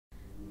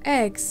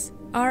Eggs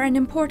are an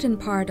important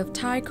part of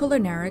Thai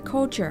culinary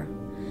culture.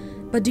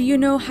 But do you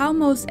know how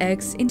most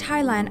eggs in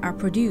Thailand are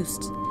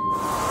produced?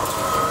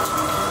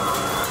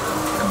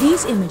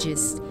 These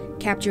images,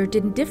 captured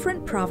in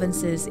different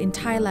provinces in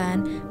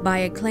Thailand by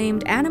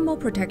acclaimed animal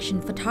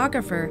protection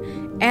photographer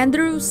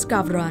Andrew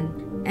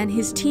Skavron and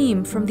his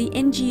team from the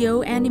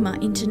NGO Anima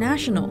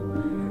International,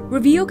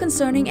 reveal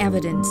concerning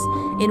evidence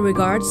in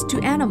regards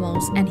to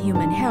animals and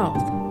human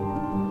health.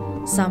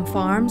 Some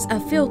farms are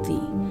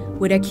filthy,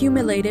 with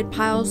accumulated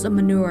piles of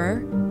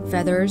manure,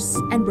 feathers,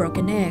 and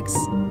broken eggs.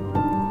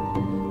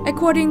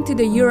 According to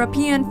the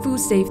European Food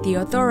Safety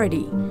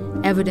Authority,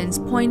 evidence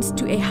points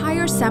to a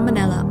higher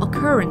salmonella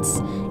occurrence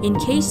in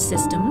cage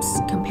systems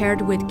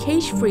compared with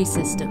cage-free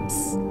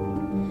systems.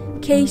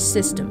 Cage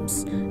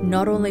systems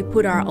not only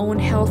put our own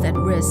health at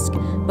risk,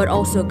 but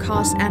also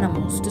cause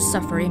animals to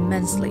suffer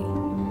immensely.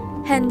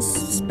 Hens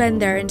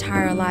spend their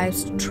entire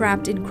lives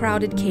trapped in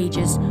crowded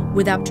cages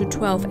with up to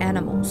 12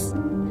 animals.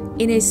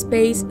 In a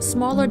space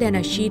smaller than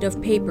a sheet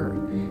of paper,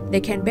 they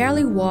can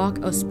barely walk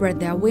or spread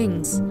their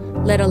wings,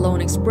 let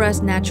alone express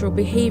natural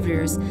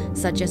behaviors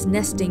such as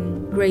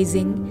nesting,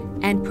 grazing,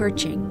 and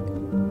perching.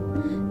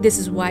 This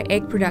is why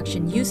egg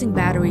production using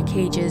battery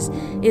cages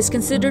is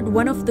considered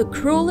one of the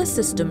cruelest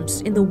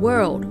systems in the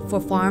world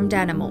for farmed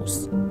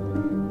animals.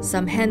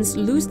 Some hens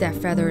lose their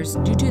feathers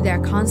due to their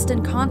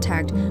constant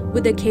contact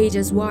with the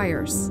cage's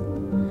wires.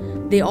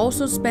 They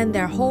also spend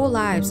their whole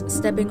lives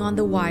stepping on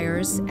the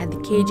wires at the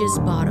cage's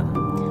bottom,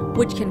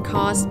 which can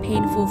cause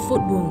painful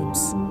foot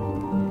wounds.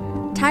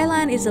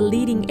 Thailand is a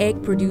leading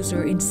egg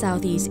producer in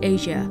Southeast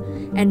Asia,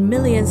 and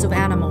millions of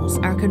animals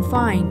are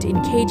confined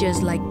in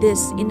cages like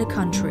this in the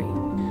country.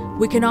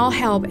 We can all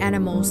help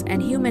animals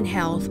and human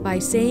health by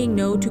saying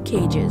no to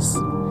cages.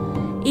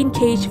 In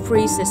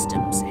cage-free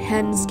systems,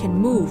 hens can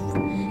move,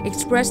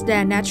 express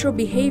their natural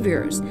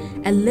behaviors,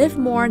 and live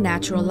more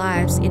natural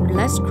lives in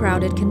less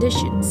crowded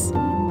conditions.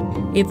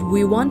 If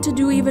we want to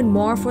do even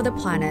more for the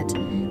planet,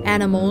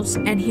 animals,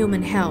 and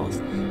human health,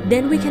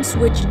 then we can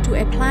switch to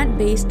a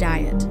plant-based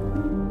diet.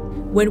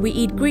 When we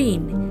eat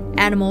green,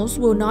 animals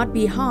will not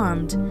be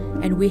harmed,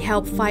 and we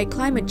help fight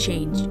climate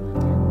change,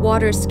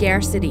 water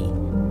scarcity,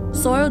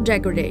 soil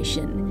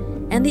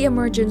degradation, and the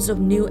emergence of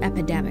new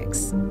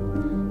epidemics.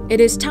 It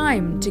is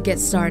time to get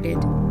started.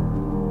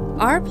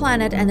 Our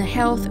planet and the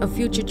health of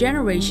future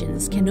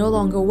generations can no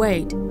longer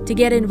wait. To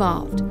get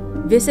involved,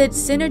 visit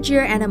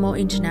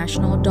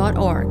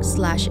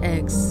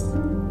synergiaanimalinternational.org/eggs.